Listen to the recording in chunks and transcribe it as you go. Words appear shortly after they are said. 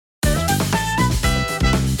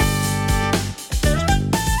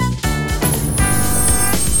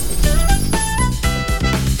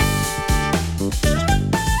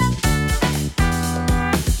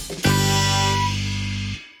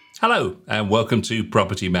Hello and welcome to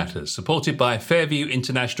Property Matters, supported by Fairview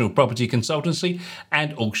International Property Consultancy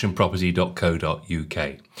and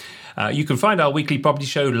auctionproperty.co.uk. You can find our weekly property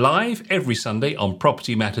show live every Sunday on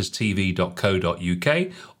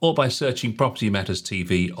propertymatterstv.co.uk or by searching Property Matters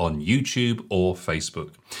TV on YouTube or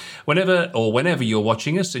Facebook. Whenever you're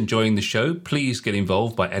watching us, enjoying the show, please get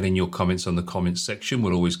involved by adding your comments on the comments section.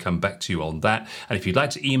 We'll always come back to you on that. And if you'd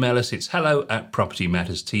like to email us, it's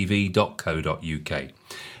hello@propertymatterstv.co.uk.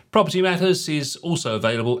 Property Matters is also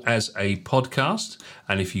available as a podcast,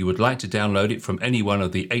 and if you would like to download it from any one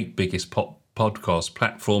of the 8 biggest podcast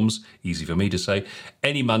platforms, easy for me to say,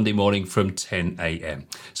 any Monday morning from 10 a.m.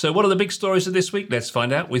 So what are the big stories of this week? Let's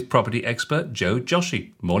find out with property expert Joe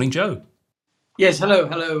Joshi. Morning, Joe. Yes, hello,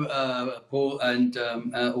 Paul, and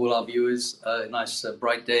all our viewers. Nice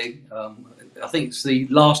bright day. I think it's the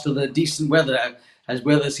last of the decent weather, as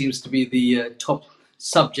weather seems to be the top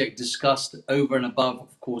subject discussed over and above,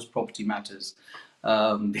 of course, property matters,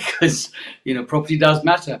 because property does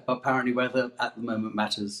matter, but apparently weather at the moment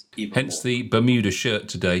matters even Hence more. the Bermuda shirt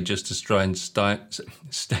today, just to try and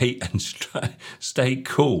stay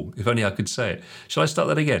cool. If only I could say it. Shall I start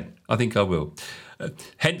that again? I think I will.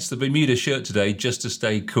 Hence the Bermuda shirt today, just to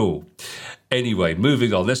stay cool. Anyway,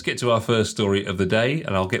 moving on. Let's get to our first story of the day,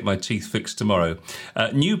 and I'll get my teeth fixed tomorrow.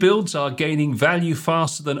 New builds are gaining value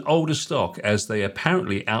faster than older stock as they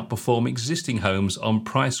apparently outperform existing homes on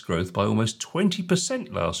price growth by almost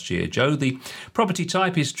 20% last year. Joe, the property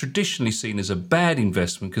type is traditionally seen as a bad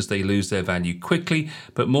investment because they lose their value quickly,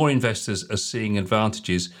 but more investors are seeing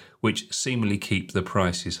advantages which seemingly keep the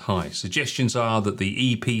prices high. Suggestions are that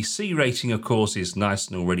the EPC rating, of course, is nice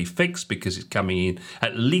and already fixed because it's coming in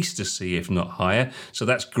at least a C, if not higher. So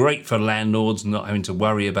that's great for landlords not having to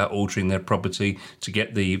worry about altering their property to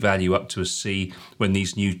get the value up to a C when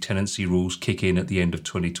these new tenancy rules kick in at the end of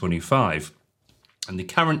 2025. And the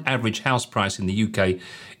current average house price in the UK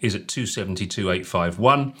is at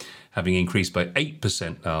 272,851, having increased by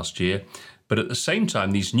 8% last year. But at the same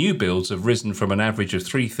time, these new builds have risen from an average of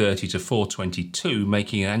 330 to 422,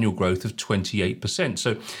 making an annual growth of 28%.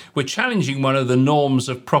 So we're challenging one of the norms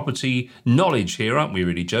of property knowledge here, aren't we,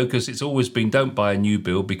 really, Joe? Because it's always been don't buy a new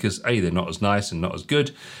build because, A, they're not as nice and not as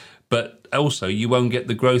good, but also you won't get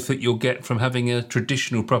the growth that you'll get from having a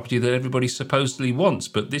traditional property that everybody supposedly wants.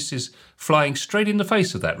 But this is flying straight in the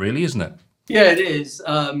face of that, really, isn't it? Yeah, it is,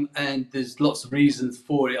 and there's lots of reasons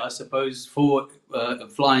for it, I suppose, for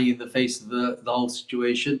flying in the face of the whole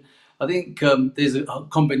situation. I think there's a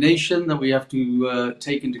combination that we have to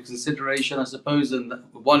take into consideration, I suppose, and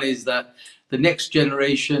one is that the next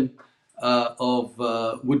generation of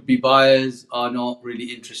would-be buyers are not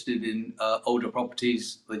really interested in older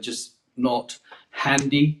properties. They're just not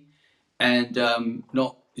handy and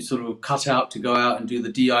not sort of cut out to go out and do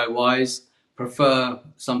the DIYs. Prefer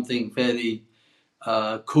something fairly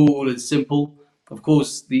cool and simple. Of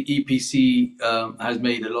course, the EPC has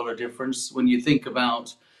made a lot of difference. When you think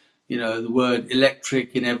about, the word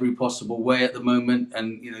electric in every possible way at the moment,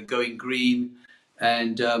 and going green,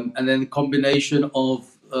 and then the combination of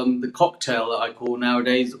the cocktail that I call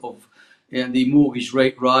nowadays of the mortgage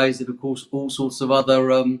rate rise, and of course all sorts of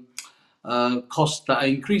other costs that are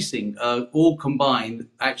increasing, all combined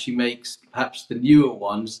actually makes perhaps the newer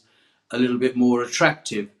ones a little bit more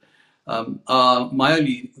attractive. My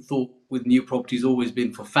only thought with new properties always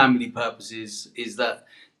been for family purposes is that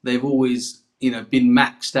they've always, been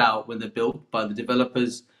maxed out when they're built by the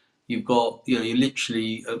developers. You've got, you're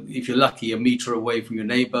literally, if you're lucky, a metre away from your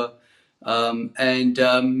neighbour, and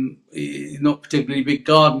not particularly big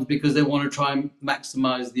gardens because they want to try and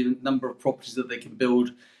maximise the number of properties that they can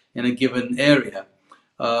build in a given area.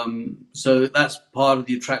 So that's part of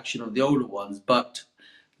the attraction of the older ones, but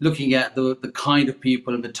looking at the kind of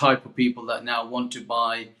people and the type of people that now want to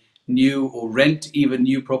buy new or rent even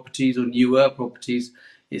new properties or newer properties,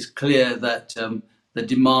 it's clear that the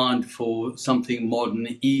demand for something modern,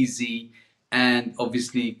 easy, and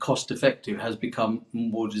obviously cost effective has become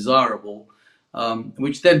more desirable,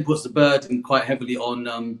 which then puts the burden quite heavily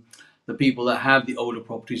on the people that have the older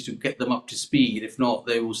properties to get them up to speed. If not,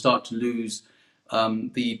 they will start to lose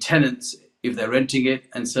the tenants if they're renting it,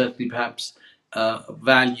 and certainly perhaps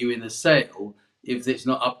value in the sale if it's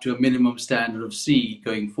not up to a minimum standard of C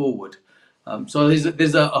going forward. So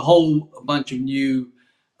there's a whole bunch of new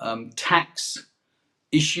tax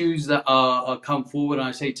issues that are come forward. And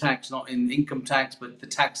I say tax not in income tax, but the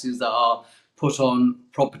taxes that are put on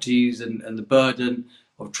properties and the burden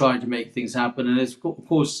of trying to make things happen. And of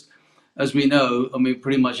course, as we know, I mean,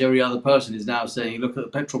 pretty much every other person is now saying, look at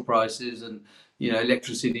the petrol prices, and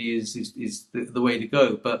electricity is the way to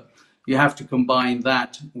go. But you have to combine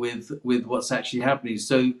that with what's actually happening.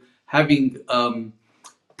 So having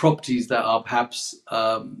properties that are perhaps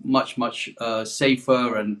much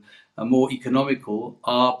safer and more economical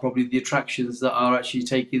are probably the attractions that are actually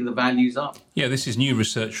taking the values up. Yeah, this is new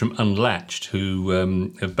research from Unlatched, who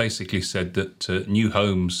have basically said that new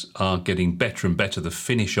homes are getting better and better. The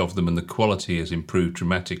finish of them and the quality has improved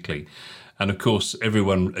dramatically. And of course,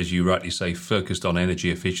 everyone, as you rightly say, focused on energy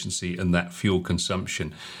efficiency and that fuel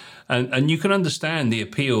consumption. And you can understand the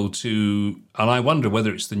appeal to, and I wonder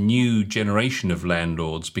whether it's the new generation of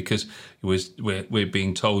landlords, because we're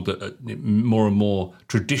being told that more and more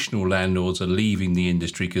traditional landlords are leaving the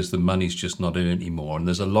industry because the money's just not in it anymore. And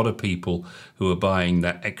there's a lot of people who are buying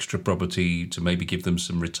that extra property to maybe give them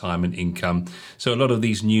some retirement income. So a lot of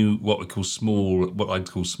these new, what I'd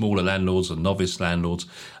call smaller landlords or novice landlords,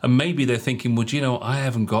 and maybe they're thinking, well, do you know, I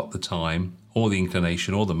haven't got the time or the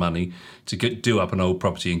inclination or the money to do up an old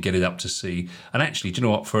property and get it up to sea. And actually, do you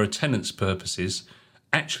know what, for a tenant's purposes,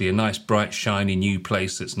 actually a nice, bright, shiny new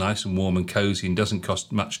place that's nice and warm and cosy and doesn't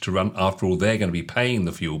cost much to run. After all, they're going to be paying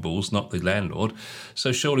the fuel bills, not the landlord.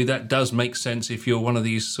 So surely that does make sense if you're one of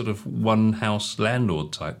these sort of one-house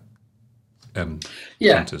landlord type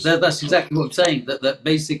centres. That's exactly what I'm saying. That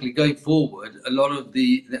basically going forward, a lot of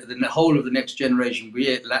the whole of the next generation, be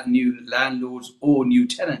it new landlords or new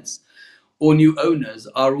tenants, or new owners,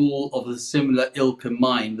 are all of a similar ilk and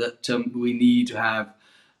mind, that we need to have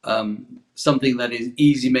something that is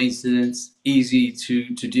easy maintenance, easy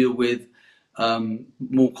to deal with,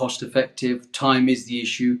 more cost effective. Time is the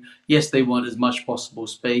issue. Yes, they want as much possible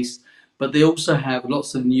space, but they also have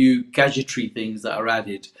lots of new gadgetry things that are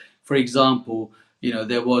added. For example,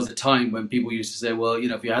 there was a time when people used to say, well,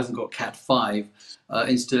 if it hasn't got Cat 5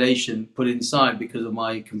 installation put inside because of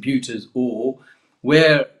my computers, or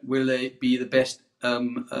where will it be the best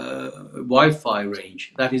Wi-Fi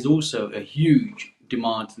range? That is also a huge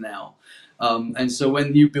demand now. And so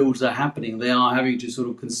when new builds are happening, they are having to sort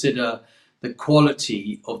of consider the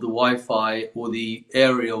quality of the Wi-Fi or the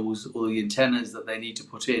aerials or the antennas that they need to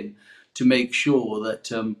put in to make sure that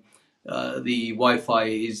the Wi-Fi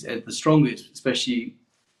is at the strongest, especially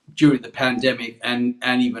during the pandemic and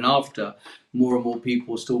even after. More and more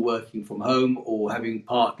people are still working from home or having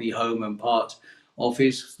partly home and part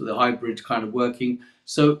office, so the hybrid kind of working.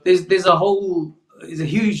 So there's a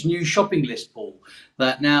huge new shopping list, Paul,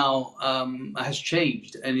 that now has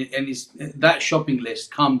changed, and that shopping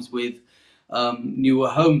list comes with newer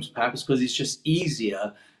homes, perhaps because it's just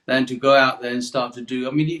easier than to go out there and start to do.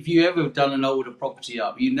 I mean, if you ever done an older property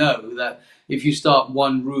up, you know that if you start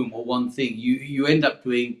one room or one thing, you end up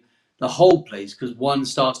doing the whole place, because one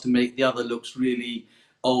starts to make the other looks really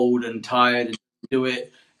old and tired and do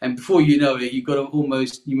it. And before you know it,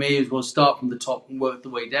 you may as well start from the top and work the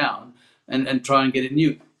way down and try and get it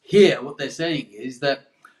new. Here, what they're saying is that,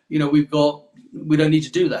 we don't need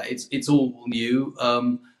to do that. It's all new,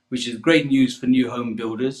 which is great news for new home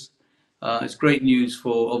builders. It's great news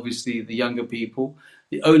for obviously the younger people.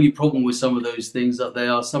 The only problem with some of those things that they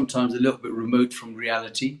are sometimes a little bit remote from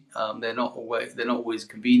reality. They're not always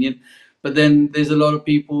convenient. But then there's a lot of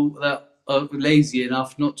people that are lazy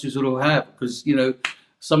enough not to sort of have, because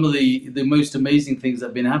some of the most amazing things that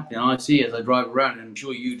have been happening, I see as I drive around, and I'm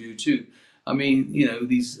sure you do too. I mean,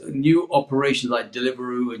 these new operations like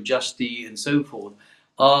Deliveroo and Just Eat and so forth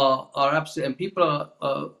are absolutely, and people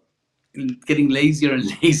are getting lazier and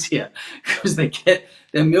lazier because they get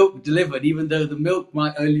their milk delivered, even though the milk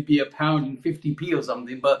might only be £1.50 or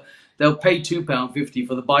something, but they'll pay £2.50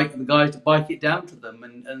 for the guys to bike it down to them,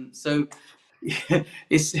 and so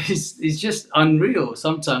it's just unreal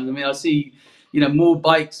sometimes. I mean, I see more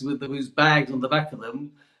bikes with those bags on the back of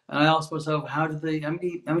them, and I ask myself, how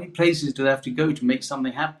many places do they have to go to make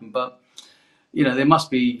something happen? But there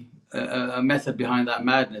must be a method behind that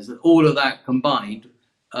madness. And all of that combined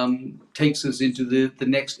takes us into the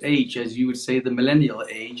next age, as you would say, the millennial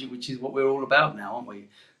age, which is what we're all about now, aren't we?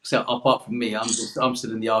 So apart from me, I'm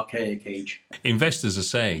still in the archaic age. Investors are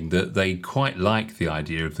saying that they quite like the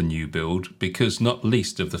idea of the new build, because not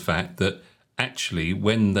least of the fact that actually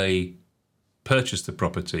when they purchase the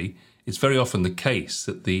property, it's very often the case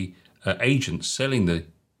that the agent selling the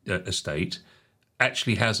estate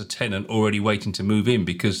actually has a tenant already waiting to move in,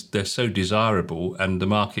 because they're so desirable and the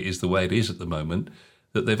market is the way it is at the moment,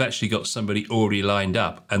 that they've actually got somebody already lined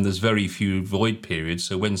up, and there's very few void periods.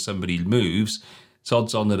 So when somebody moves, it's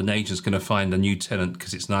odds on that an agent's going to find a new tenant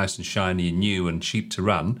because it's nice and shiny and new and cheap to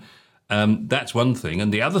run. That's one thing.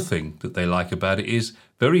 And the other thing that they like about it is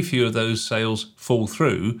very few of those sales fall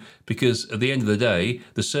through because at the end of the day,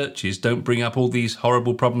 the searches don't bring up all these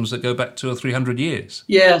horrible problems that go back 200 or 300 years.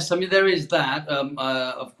 Yes, I mean there is that.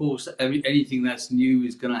 Of course, anything that's new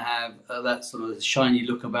is going to have that sort of shiny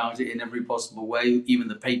look about it in every possible way. Even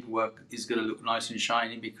the paperwork is going to look nice and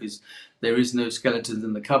shiny because there is no skeletons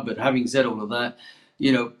in the cupboard. Having said all of that,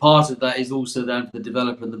 part of that is also down to the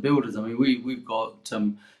developer and the builders. I mean, we've got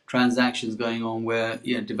transactions going on where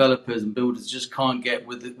developers and builders just can't get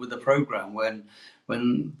with the program when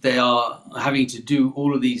they are having to do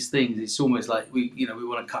all of these things. It's almost like we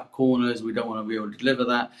want to cut corners. We don't want to be able to deliver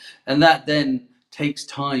that, and that then takes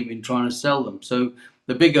time in trying to sell them. So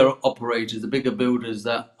the bigger operators, the bigger builders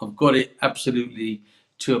that have got it absolutely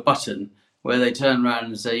to a button, where they turn around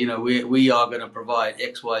and say, we are going to provide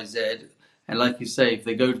X, Y, Z, and like you say, if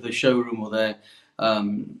they go to the showroom or their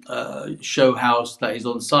show house that is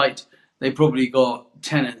on site, they probably got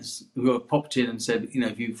tenants who have popped in and said,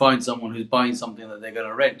 if you find someone who's buying something that they're going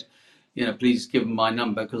to rent, please give them my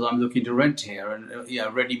number because I'm looking to rent here, and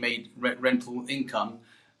ready-made rental income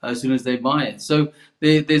as soon as they buy it. So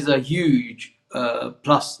there's a huge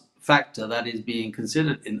plus factor that is being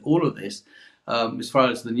considered in all of this, as far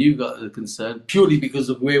as the new guys are concerned, purely because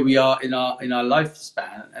of where we are in our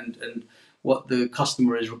lifespan and what the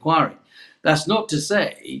customer is requiring. That's not to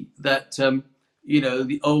say that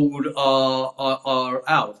the old are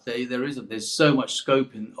out. There's so much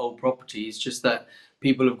scope in old property. It's just that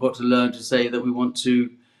people have got to learn to say that we want to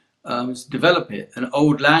develop it. And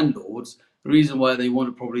old landlords, the reason why they want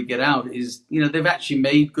to probably get out is they've actually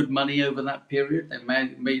made good money over that period. They've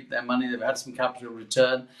made their money. They've had some capital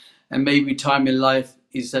return, and maybe time in life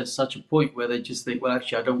is at such a point where they just think, well,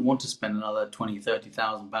 actually, I don't want to spend another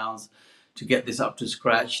 £20,000-30,000 to get this up to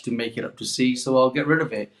scratch, to make it up to C, so I'll get rid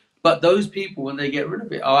of it. But those people, when they get rid of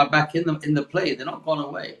it, are back in the play. They're not gone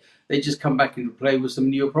away. They just come back into play with some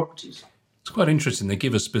newer properties. It's quite interesting. They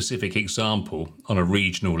give a specific example on a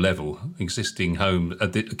regional level, existing home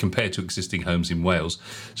compared to existing homes in Wales.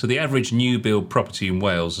 So the average new build property in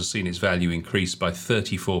Wales has seen its value increase by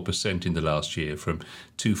 34% in the last year, from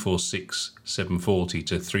 246,740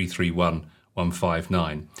 to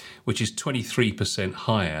 331,159, which is 23%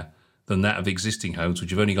 higher than that of existing homes, which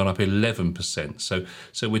have only gone up 11%. So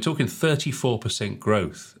we're talking 34%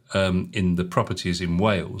 growth in the properties in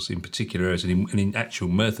Wales, in particular areas, and in actual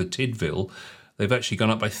Merthyr Tydfil, they've actually gone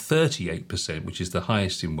up by 38%, which is the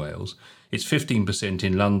highest in Wales. It's 15%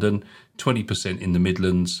 in London, 20% in the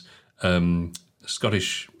Midlands,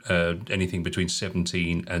 Scottish, anything between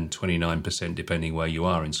 17 and 29%, depending where you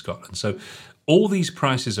are in Scotland. So all these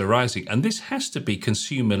prices are rising, and this has to be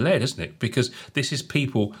consumer-led, isn't it? Because this is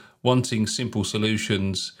people wanting simple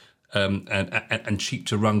solutions and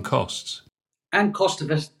cheap-to-run costs. And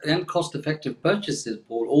cost-effective purchases,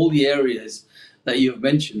 Paul. All the areas that you've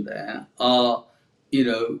mentioned there are,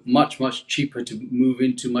 much cheaper to move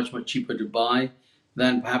into, much cheaper to buy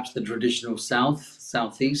than perhaps the traditional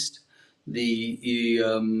southeast, the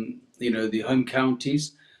home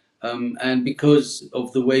counties. And because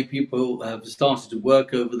of the way people have started to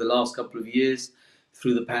work over the last couple of years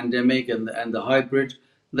through the pandemic and the hybrid,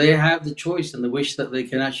 they have the choice and the wish that they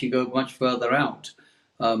can actually go much further out.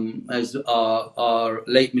 As our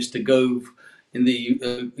late Mr. Gove in the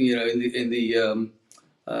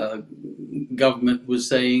government was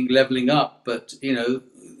saying, levelling up, but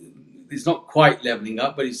it's not quite levelling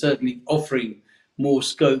up, but it's certainly offering more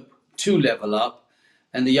scope to level up.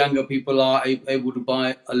 And the younger people are able to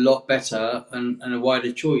buy a lot better and a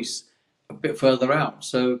wider choice a bit further out.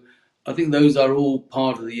 So I think those are all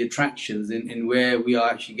part of the attractions in where we are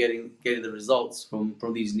actually getting the results from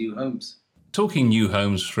these new homes. Talking new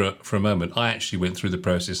homes for a moment, I actually went through the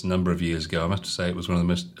process a number of years ago. I must say it was one of the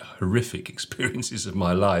most horrific experiences of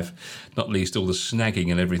my life, not least all the snagging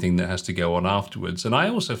and everything that has to go on afterwards. And I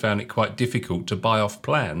also found it quite difficult to buy off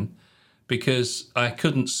plan, because I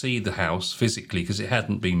couldn't see the house physically because it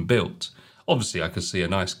hadn't been built. Obviously, I could see a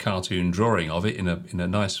nice cartoon drawing of it in a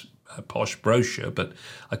nice posh brochure, but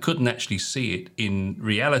I couldn't actually see it in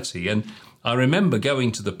reality. And I remember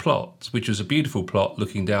going to the plot, which was a beautiful plot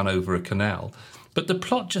looking down over a canal, but the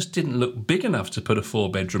plot just didn't look big enough to put a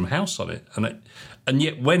 4-bedroom house on it. And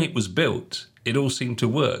yet when it was built, it all seemed to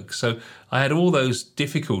work. So I had all those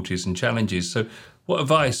difficulties and challenges. So what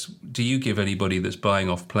advice do you give anybody that's buying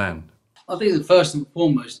off plan? I think the first and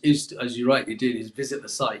foremost is, as you rightly did, is visit the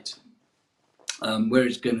site, where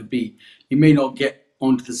it's going to be. You may not get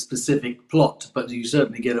onto the specific plot, but you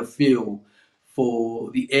certainly get a feel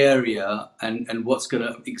for the area and what's going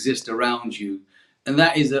to exist around you. And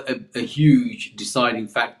that is a huge deciding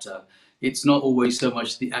factor. it's not always so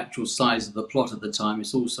much the actual size of the plot at the time,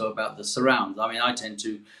 it's also about the surrounds. I mean, I tend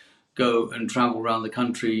to go and travel around the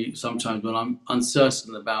country sometimes when I'm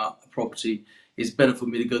uncertain about a property. It's better for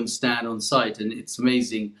me to go and stand on site, and it's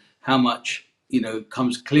amazing how much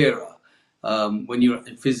comes clearer when you're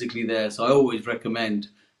physically there. So I always recommend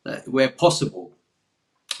that where possible,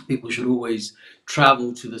 people should always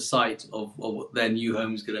travel to the site of what their new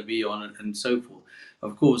home is going to be on, and so forth.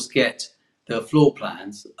 Of course, get the floor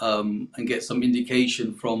plans and get some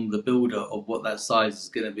indication from the builder of what that size is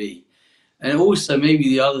going to be. And also, maybe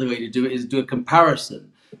the other way to do it is do a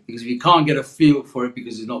comparison, because if you can't get a feel for it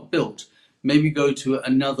because it's not built, maybe go to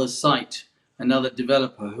another site, another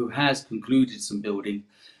developer who has concluded some building,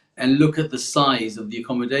 and look at the size of the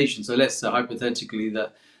accommodation. So let's say hypothetically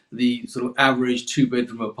that the sort of average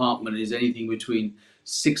 2-bedroom apartment is anything between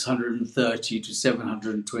 630 to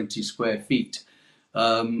 720 square feet.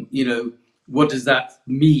 What does that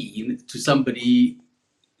mean to somebody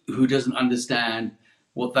who doesn't understand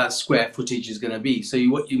what that square footage is going to be? So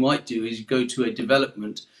what you might do is you go to a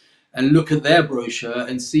development and look at their brochure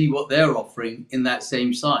and see what they're offering in that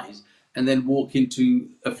same size, and then walk into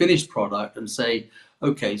a finished product and say,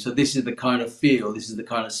 okay, so this is the kind of feel, this is the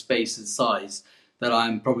kind of space and size that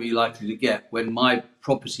I'm probably likely to get when my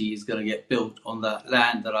property is going to get built on that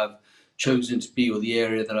land that I've chosen to be, or the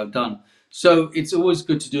area that I've done. So it's always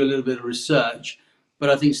good to do a little bit of research, but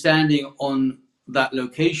I think standing on that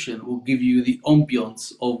location will give you the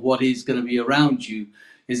ambience of what is going to be around you.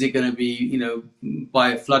 Is it going to be,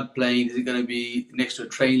 by a floodplain? Is it going to be next to a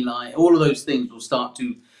train line? All of those things will start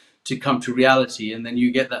to come to reality, and then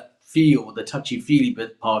you get that feel, the touchy-feely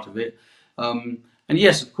bit part of it. And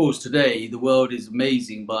yes, of course, today the world is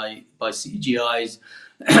amazing by CGIs,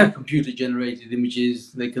 computer-generated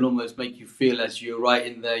images. They can almost make you feel as you're right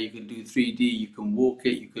in there. You can do 3D, you can walk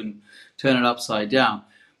it, you can turn it upside down.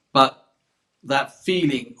 But that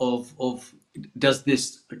feeling of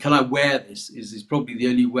can I wear this is probably the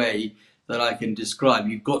only way that I can describe.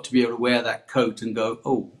 You've got to be able to wear that coat and go,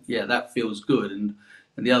 oh yeah, that feels good, and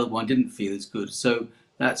the other one didn't feel as good. So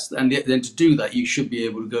then to do that, you should be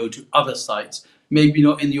able to go to other sites, maybe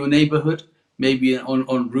not in your neighborhood, maybe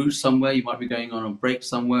on route somewhere. You might be going on a break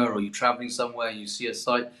somewhere, or you're traveling somewhere, you see a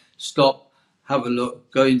site, stop, have a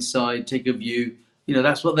look, go inside, take a view.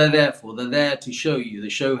 That's what they're there for. They're there to show you. The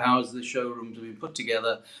show houses, the showrooms have been put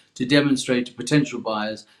together to demonstrate to potential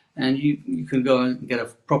buyers, and you can go and get a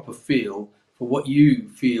proper feel for what you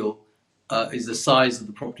feel is the size of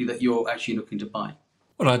the property that you're actually looking to buy.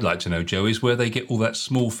 What I'd like to know, Joe, is where they get all that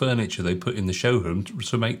small furniture they put in the showroom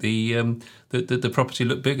to make the property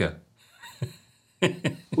look bigger.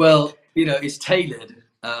 Well, it's tailored,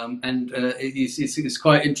 and it's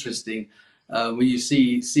quite interesting when you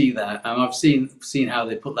see that. And I've seen how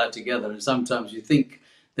they put that together, and sometimes you think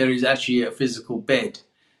there is actually a physical bed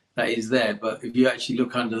that is there, but if you actually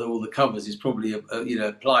look under all the covers, it's probably a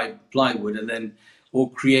plywood, and then all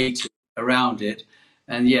created around it.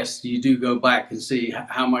 And yes, you do go back and see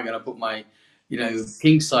how am I going to put my,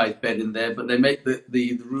 king size bed in there. But they make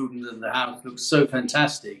the rooms and the house look so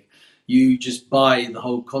fantastic. You just buy the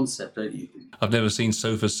whole concept, don't you? I've never seen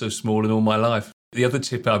sofas so small in all my life. The other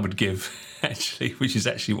tip I would give, actually, which is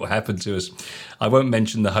actually what happened to us, I won't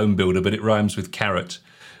mention the home builder, but it rhymes with carrot.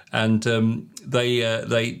 And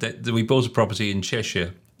we bought a property in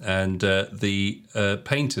Cheshire. And the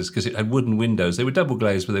painters, because it had wooden windows, they were double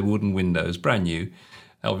glazed, but they were wooden windows, brand new,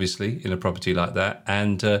 obviously, in a property like that.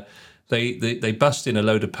 And they bust in a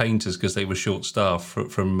load of painters because they were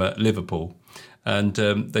short-staffed from Liverpool. And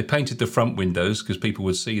they painted the front windows because people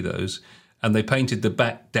would see those. And they painted the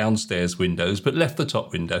back downstairs windows, but left the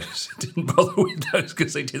top windows. Didn't bother with those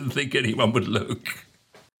because they didn't think anyone would look.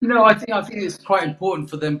 No, I think it's quite important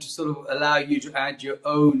for them to sort of allow you to add your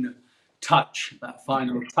own touch, that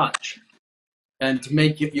final touch, and to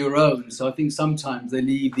make it your own. So I think sometimes they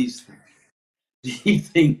leave these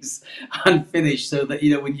things unfinished so that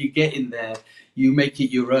when you get in there you make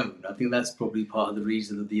it your own. I think that's probably part of the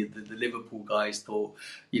reason that the Liverpool guys thought,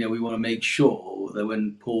 we want to make sure that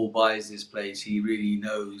when Paul buys this place, he really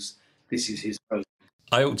knows this is his process.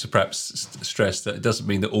 I ought to perhaps stress that it doesn't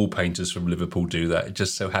mean that all painters from Liverpool do that. It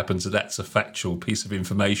just so happens that that's a factual piece of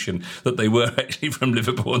information, that they were actually from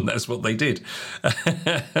Liverpool and that's what they did.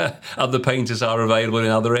 Other painters are available in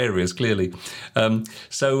other areas, clearly.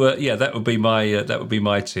 That would be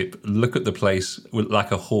my tip. Look at the place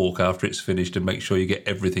like a hawk after it's finished and make sure you get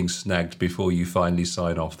everything snagged before you finally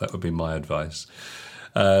sign off. That would be my advice.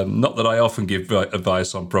 Not that I often give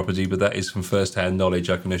advice on property, but that is from first-hand knowledge,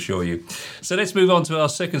 I can assure you. So let's move on to our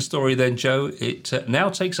second story then, Joe. It now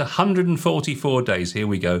takes 144 days, here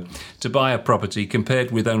we go, to buy a property,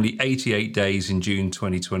 compared with only 88 days in June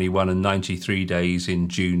 2021 and 93 days in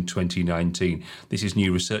June 2019. This is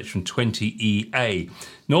new research from 20EA.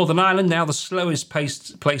 Northern Ireland, now the slowest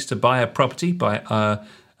place to buy a property by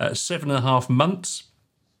 7.5 months.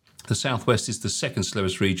 The Southwest is the second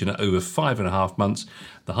slowest region at over 5.5 months.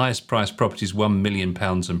 The highest priced properties, £1 million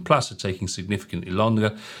and plus, are taking significantly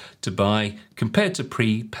longer to buy compared to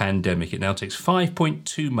pre-pandemic. It now takes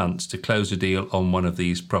 5.2 months to close a deal on one of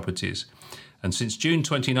these properties. And since June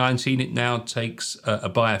 2019, it now takes a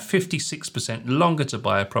buyer 56% longer to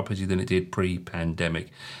buy a property than it did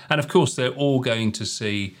pre-pandemic. And of course, they're all going to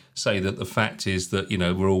say that the fact is that,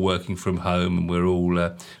 we're all working from home and we're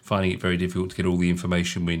all finding it very difficult to get all the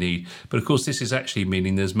information we need. But of course, this is actually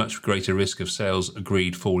meaning there's much greater risk of sales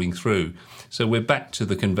agreed falling through. So we're back to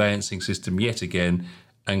the conveyancing system yet again,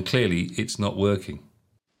 and clearly it's not working.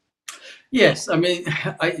 Yes, I mean,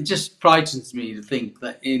 it just frightens me to think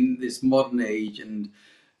that in this modern age, and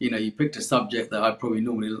you picked a subject that I probably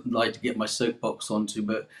normally like to get my soapbox onto,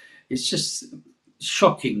 but it's just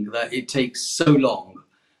shocking that it takes so long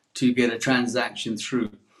to get a transaction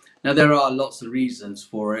through. Now, there are lots of reasons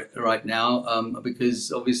for it right now,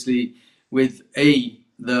 because obviously with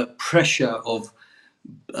the pressure of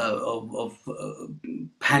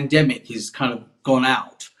pandemic is kind of gone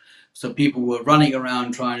out. So people were running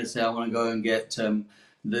around trying to say, I want to go and get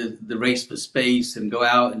the race for space and go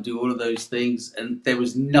out and do all of those things. And there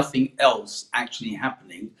was nothing else actually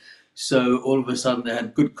happening. So all of a sudden they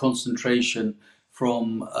had good concentration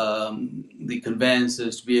from the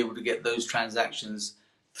conveyancers to be able to get those transactions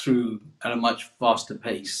through at a much faster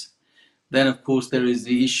pace. Then, of course, there is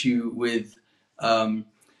the issue with the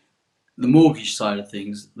mortgage side of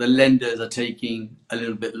things. The lenders are taking a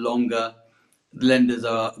little bit longer. The lenders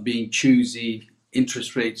are being choosy.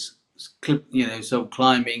 Interest rates, so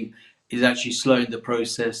climbing is actually slowing the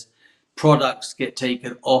process. Products get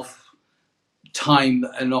taken off. Time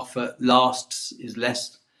that an offer lasts is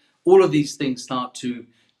less. All of these things start to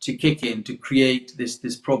kick in to create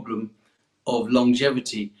this problem of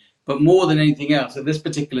longevity. But more than anything else, at this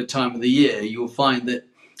particular time of the year, you'll find that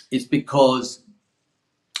it's because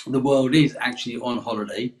the world is actually on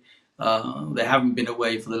holiday. They haven't been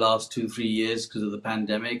away for the last 2-3 years because of the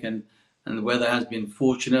pandemic, and the weather has been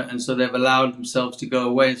fortunate, and so they've allowed themselves to go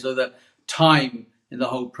away, so that time in the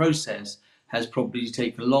whole process has probably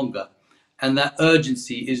taken longer. And that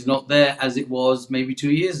urgency is not there as it was maybe 2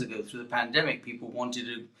 years ago through the pandemic. People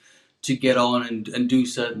wanted to get on and do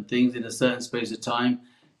certain things in a certain space of time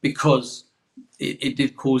because it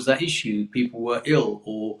did cause that issue. People were ill,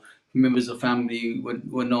 or members of family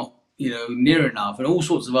were not near enough, and all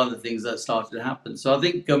sorts of other things that started to happen. So I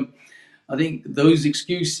think those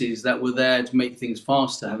excuses that were there to make things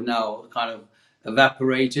faster have now kind of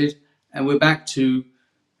evaporated, and we're back to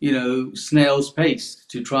snail's pace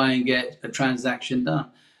to try and get a transaction done.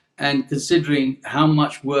 And considering how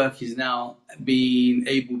much work is now being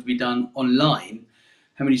able to be done online,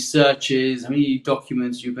 how many searches, how many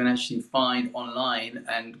documents you can actually find online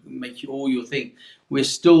and make all your thing, we're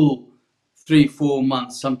still 3-4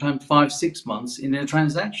 months, sometimes 5-6 months in a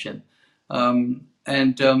transaction. That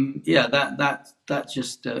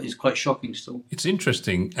just is quite shocking still. It's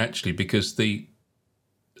interesting, actually, because the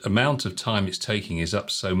amount of time it's taking is up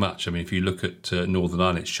so much. I mean, if you look at Northern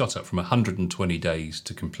Ireland, it's shot up from 120 days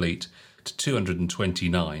to complete to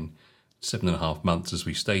 229, 7.5 months, as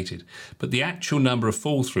we stated. But the actual number of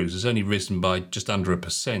fall-throughs has only risen by just under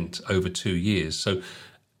 1% over 2 years. So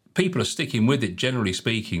people are sticking with it, generally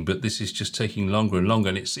speaking, but this is just taking longer and longer.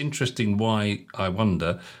 And it's interesting why, I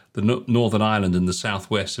wonder, the Northern Ireland and the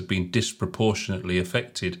Southwest have been disproportionately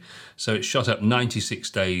affected. So it shot up 96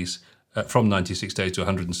 days, from 96 days to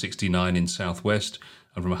 169 in Southwest,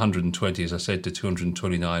 and from 120, as I said, to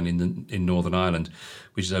 229 in Northern Ireland,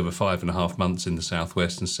 which is over 5.5 months in the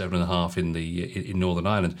Southwest and 7.5 in Northern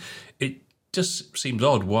Ireland. It just seems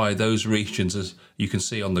odd why those regions, as you can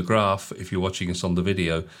see on the graph, if you're watching us on the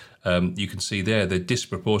video, you can see there they're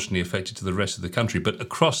disproportionately affected to the rest of the country. But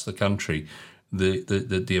across the country,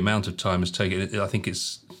 the amount of time has taken, I think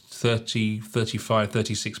it's 30, 35,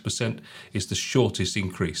 36% is the shortest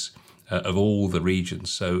increase of all the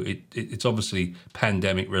regions. So it's obviously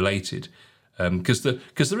pandemic related. Because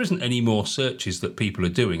there isn't any more searches that people are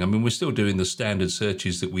doing. I mean, we're still doing the standard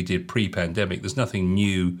searches that we did pre-pandemic. There's nothing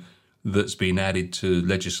new that's been added to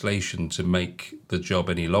legislation to make the job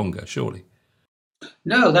any longer, surely.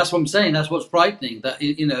 No, that's what I'm saying. That's what's frightening. That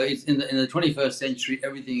it's in the 21st century,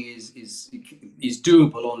 everything is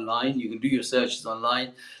doable online. You can do your searches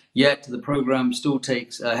online. Yet the program still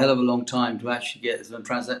takes a hell of a long time to actually get some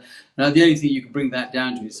translate. Now, the only thing you can bring that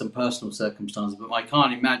down to is some personal circumstances. But I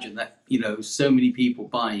can't imagine that so many people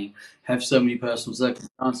buying have so many personal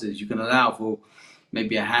circumstances. You can allow for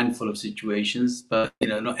maybe a handful of situations, but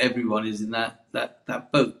not everyone is in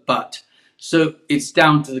that boat. But so it's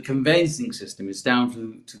down to the conveyancing system, it's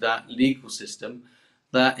down to that legal system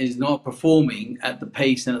that is not performing at the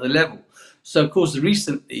pace and at the level. So, of course,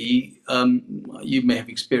 recently, you may have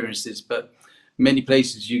experienced this, but many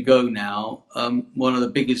places you go now, one of the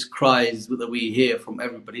biggest cries that we hear from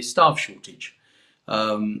everybody is staff shortage.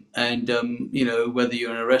 Whether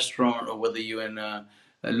you're in a restaurant or whether you're in a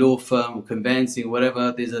law firm or conveyancing or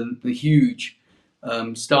whatever, there's a huge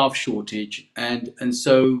staff shortage, and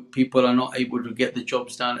so people are not able to get the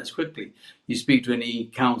jobs done as quickly. You speak to any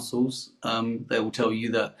councils, they will tell you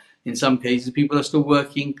that in some cases people are still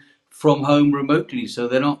working from home remotely, so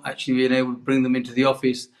they're not actually being able to bring them into the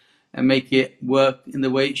office and make it work in the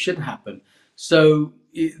way it should happen. So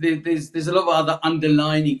there's a lot of other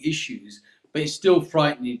underlying issues, but it's still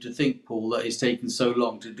frightening to think, Paul, that it's taken so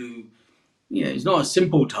long to do. It's not a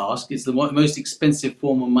simple task. It's the most expensive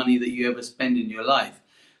form of money that you ever spend in your life.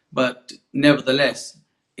 But nevertheless,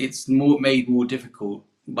 it's made more difficult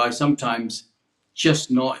by sometimes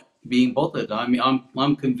just not being bothered. I mean,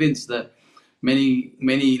 I'm convinced that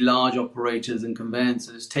many large operators and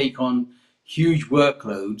conveyancers take on huge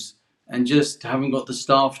workloads and just haven't got the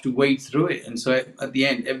staff to wade through it. And so at the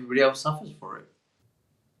end, everybody else suffers for it.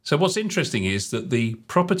 So what's interesting is that the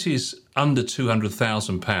properties under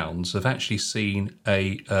 £200,000 have actually seen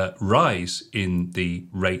a rise in the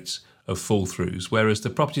rates of fall-throughs, whereas the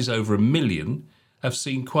properties over £1 million have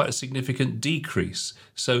seen quite a significant decrease.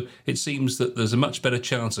 So it seems that there's a much better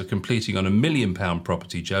chance of completing on £1 million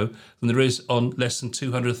property, Joe, than there is on less than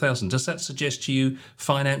 200,000. Does that suggest to you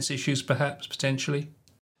finance issues, perhaps, potentially?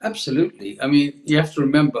 Absolutely. I mean, you have to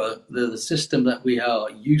remember the system that we are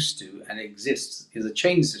used to and exists is a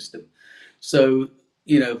chain system. So,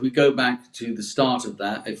 if we go back to the start of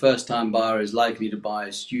that, a first time buyer is likely to buy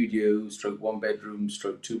a studio, stroke one bedroom,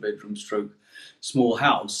 stroke two bedroom, stroke small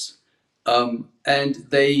house. And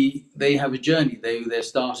they have a journey. They're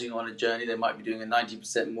starting on a journey. They might be doing a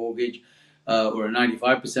 90% mortgage or a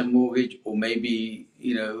 95% mortgage, or maybe,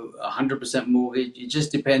 100% mortgage. It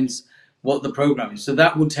just depends what the program is. So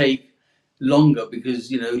that will take longer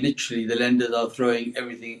because, literally the lenders are throwing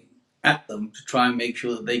everything at them to try and make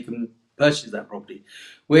sure that they can purchase that property.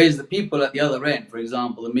 Whereas the people at the other end, for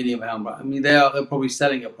example, the £1 million, I mean, they're probably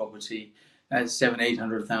selling a property at 700,000,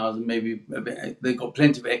 800,000, maybe a bit. They've got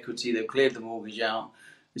plenty of equity. They've cleared the mortgage out.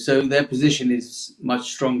 So their position is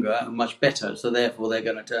much stronger and much better. So therefore they're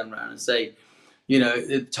going to turn around and say,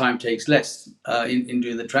 the time takes less in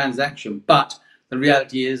doing the transaction. But the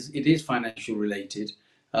reality is it is financial related.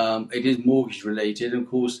 It is mortgage related. Of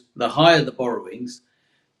course, the higher the borrowings,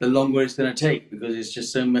 the longer it's going to take because it's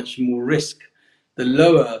just so much more risk. The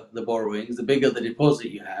lower the borrowings, the bigger the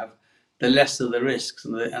deposit you have, the lesser the risks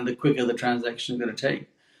and the quicker the transaction is going to take.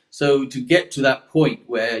 So to get to that point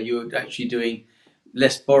where you're actually doing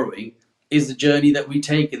less borrowing is the journey that we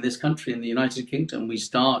take in this country, in the United Kingdom. We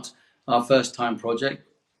start our first time project,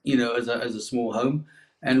 as a small home,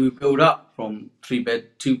 and we build up from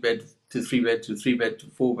 3-bed, 2-bed to 3-bed to 3-bed to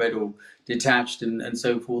 4-bed or detached and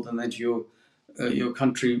so forth, and then to your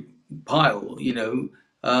country pile,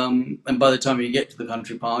 and by the time you get to the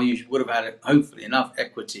country pile, you would have had hopefully enough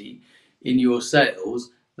equity in your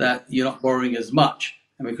sales that you're not borrowing as much.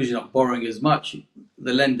 And because you're not borrowing as much,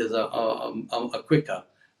 the lenders are quicker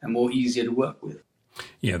and more easier to work with.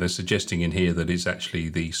 Yeah, they're suggesting in here that it's actually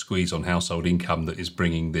the squeeze on household income that is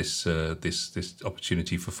bringing this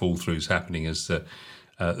opportunity for fall-throughs happening, as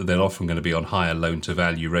they're often going to be on higher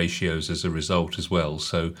loan-to-value ratios as a result as well.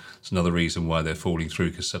 So it's another reason why they're falling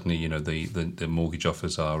through, because suddenly, the mortgage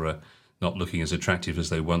offers are not looking as attractive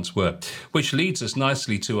as they once were. Which leads us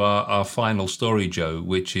nicely to our final story, Joe,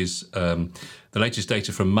 which is the latest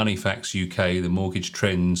data from Moneyfacts UK. The Mortgage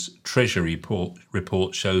Trends Treasury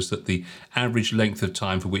report shows that the average length of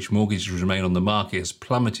time for which mortgages remain on the market has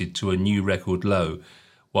plummeted to a new record low,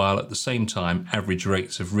 while at the same time average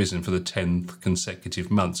rates have risen for the 10th consecutive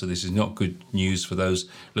month. So this is not good news for those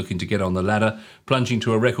looking to get on the ladder. Plunging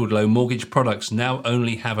to a record low, mortgage products now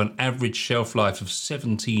only have an average shelf life of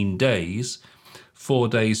 17 days, 4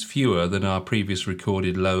 days fewer than our previous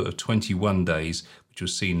recorded low of 21 days, which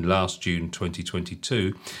was seen last June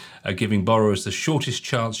 2022, giving borrowers the shortest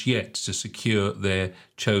chance yet to secure their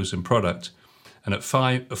chosen product. And at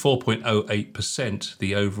 4.08%,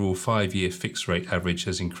 the overall 5-year fixed rate average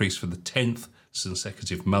has increased for the 10th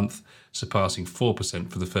consecutive month, surpassing 4%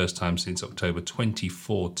 for the first time since October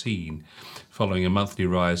 2014. Following a monthly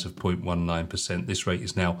rise of 0.19%, this rate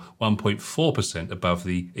is now 1.4% above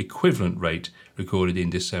the equivalent rate recorded in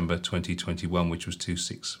December 2021, which was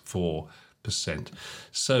 2.64%.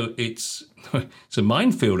 So it's a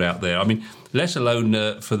minefield out there. I mean, let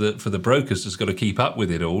alone for the brokers that's got to keep up with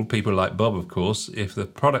it all. People like Bob, of course. If the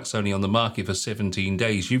product's only on the market for 17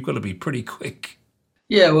 days, you've got to be pretty quick.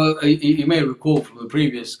 Yeah, well, you may recall from the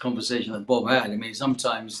previous conversation that Bob had. I mean,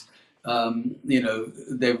 sometimes,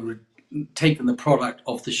 they've taken the product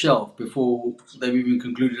off the shelf before they've even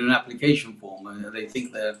concluded an application form, and they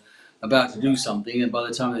think they're about to do something, and by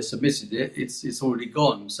the time they submitted it, it's already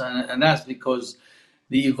gone. So, and that's because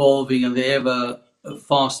the evolving and the ever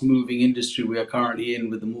fast-moving industry we are currently in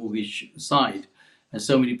with the mortgage side, and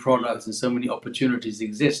so many products and so many opportunities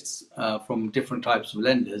exists from different types of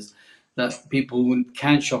lenders that people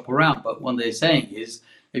can shop around. But what they're saying is,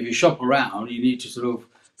 if you shop around, you need to sort of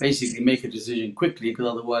basically make a decision quickly, because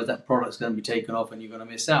otherwise that product's going to be taken off and you're going to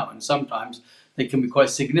miss out. And sometimes they can be quite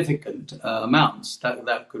significant amounts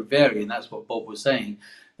that could vary. And that's what Bob was saying.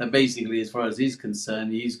 That basically, as far as he's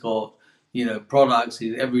concerned, he's got products.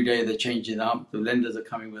 Every day they're changing up. The lenders are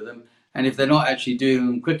coming with them, and if they're not actually doing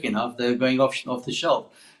them quick enough, they're going off the shelf.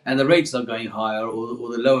 And the rates are going higher, or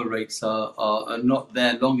the lower rates are not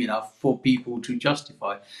there long enough for people to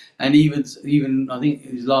justify. And even I think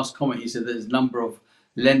in his last comment, he said there's a number of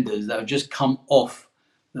lenders that have just come off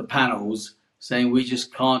the panels saying we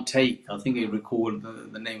just can't take. I think he recalled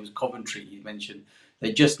the name was Coventry. He mentioned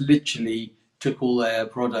they just literally took all their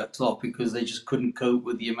products off because they just couldn't cope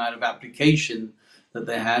with the amount of application that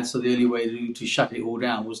they had. So the only way to shut it all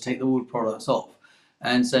down was take all the products off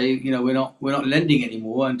and say, we're not lending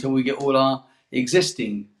anymore until we get all our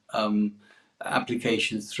existing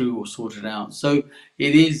applications through or sorted out. So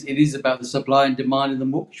it is about the supply and demand in the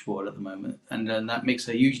mortgage world at the moment, and that makes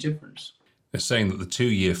a huge difference. They're saying that the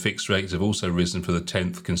 2-year fixed rates have also risen for the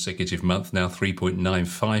 10th consecutive month, now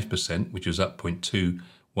 3.95%, which was up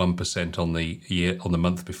 0.21% on the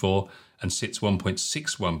month before, and sits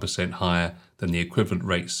 1.61% higher than the equivalent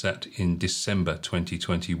rate set in December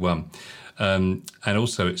 2021. And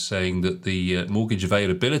also it's saying that the mortgage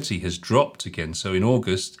availability has dropped again. So in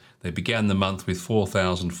August, they began the month with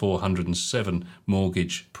 4,407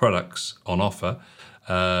 mortgage products on offer,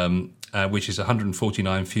 which is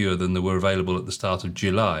 149 fewer than there were available at the start of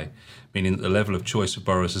July, meaning that the level of choice of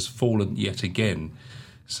borrowers has fallen yet again.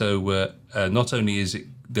 So not only is it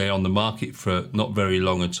they're on the market for not very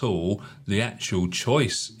long at all, the actual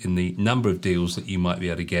choice in the number of deals that you might be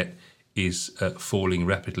able to get is falling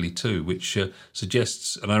rapidly too, which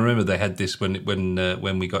suggests, and I remember they had this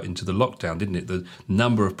when we got into the lockdown, didn't it? The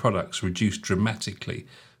number of products reduced dramatically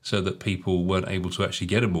so that people weren't able to actually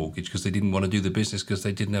get a mortgage because they didn't want to do the business because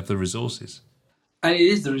they didn't have the resources. And it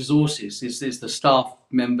is the resources, it's the staff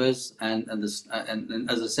members, and as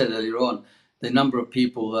I said earlier on, the number of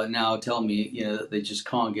people that now tell me, that they just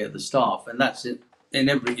can't get the staff, and that's it in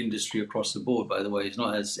every industry across the board. By the way, it's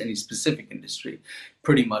not as any specific industry,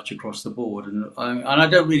 pretty much across the board. And I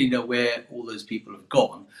don't really know where all those people have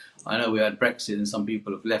gone. I know we had Brexit and some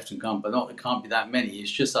people have left and come, but it can't be that many.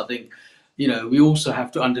 It's just, I think, we also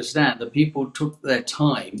have to understand that people took their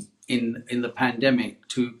time in the pandemic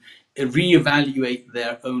to reevaluate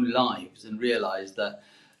their own lives and realize that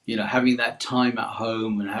having that time at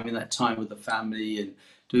home and having that time with the family and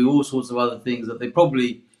doing all sorts of other things that they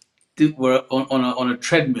probably were on a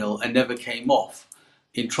treadmill and never came off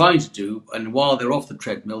in trying to do, and while they're off the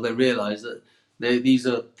treadmill they realize that these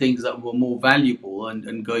are things that were more valuable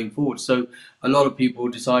and going forward. So a lot of people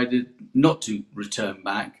decided not to return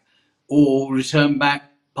back, or return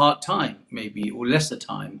back part-time maybe, or lesser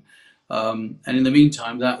time, and in the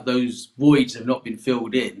meantime that those voids have not been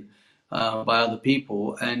filled in by other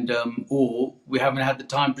people, and or we haven't had the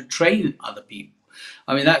time to train other people.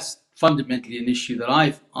 I mean, that's fundamentally an issue that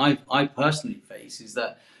I personally face, is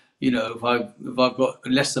that if I've got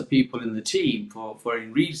lesser people in the team for any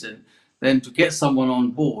reason, then to get someone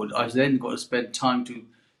on board, I've then got to spend time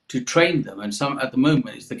to train them. And at the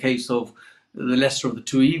moment it's the case of the lesser of the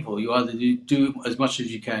two evil. You either do as much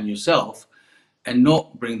as you can yourself and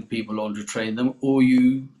not bring the people on to train them, or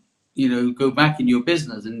you go back in your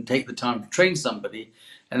business and take the time to train somebody,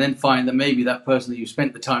 and then find that maybe that person that you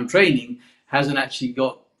spent the time training hasn't actually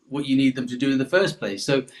got what you need them to do in the first place.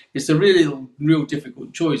 So it's a real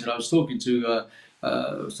difficult choice. And I was talking to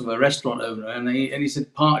sort of a restaurant owner, and he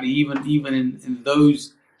said partly even in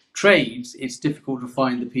those trades, it's difficult to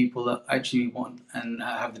find the people that actually want and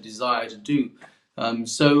have the desire to do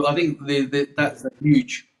So I think that's a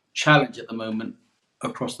huge challenge at the moment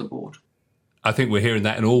across the board. I think we're hearing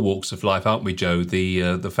that in all walks of life, aren't we, Joe?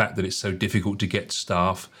 The fact that it's so difficult to get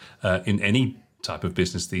staff in any type of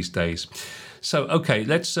business these days. So, okay,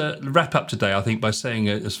 let's wrap up today, I think, by saying,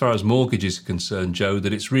 as far as mortgages are concerned, Joe,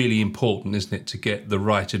 that it's really important, isn't it, to get the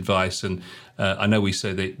right advice. And I know we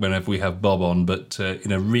say that whenever we have Bob on, but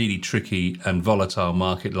in a really tricky and volatile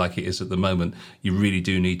market like it is at the moment, you really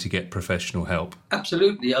do need to get professional help.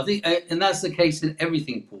 Absolutely. I think, and that's the case in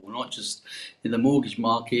everything, Paul, not just in the mortgage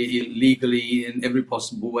market, legally, in every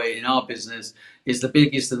possible way. In our business, it's the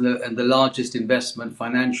biggest and the largest investment,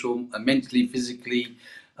 financial, mentally, physically,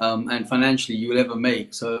 and financially you will ever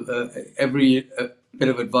make. So every bit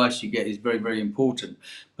of advice you get is very, very important.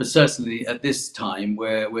 But certainly at this time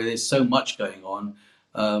where there's so much going on,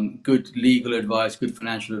 good legal advice, good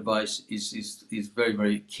financial advice is very,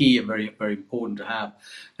 very key and very, very important to have.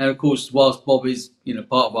 And of course, whilst Bob is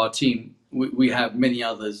part of our team, we have many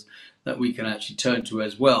others that we can actually turn to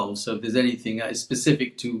as well. So if there's anything that is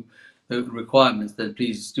specific to the requirements, then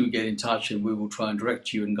please do get in touch and we will try and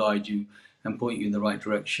direct you and guide you and point you in the right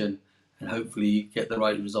direction and hopefully get the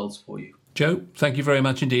right results for you. Joe, thank you very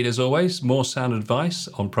much indeed, as always. More sound advice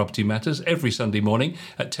on property matters every Sunday morning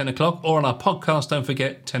at 10 o'clock, or on our podcast, don't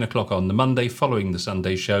forget, 10 o'clock on the Monday following the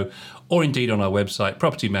Sunday show, or indeed on our website,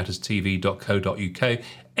 propertymatterstv.co.uk,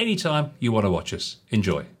 anytime you want to watch us.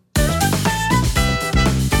 Enjoy.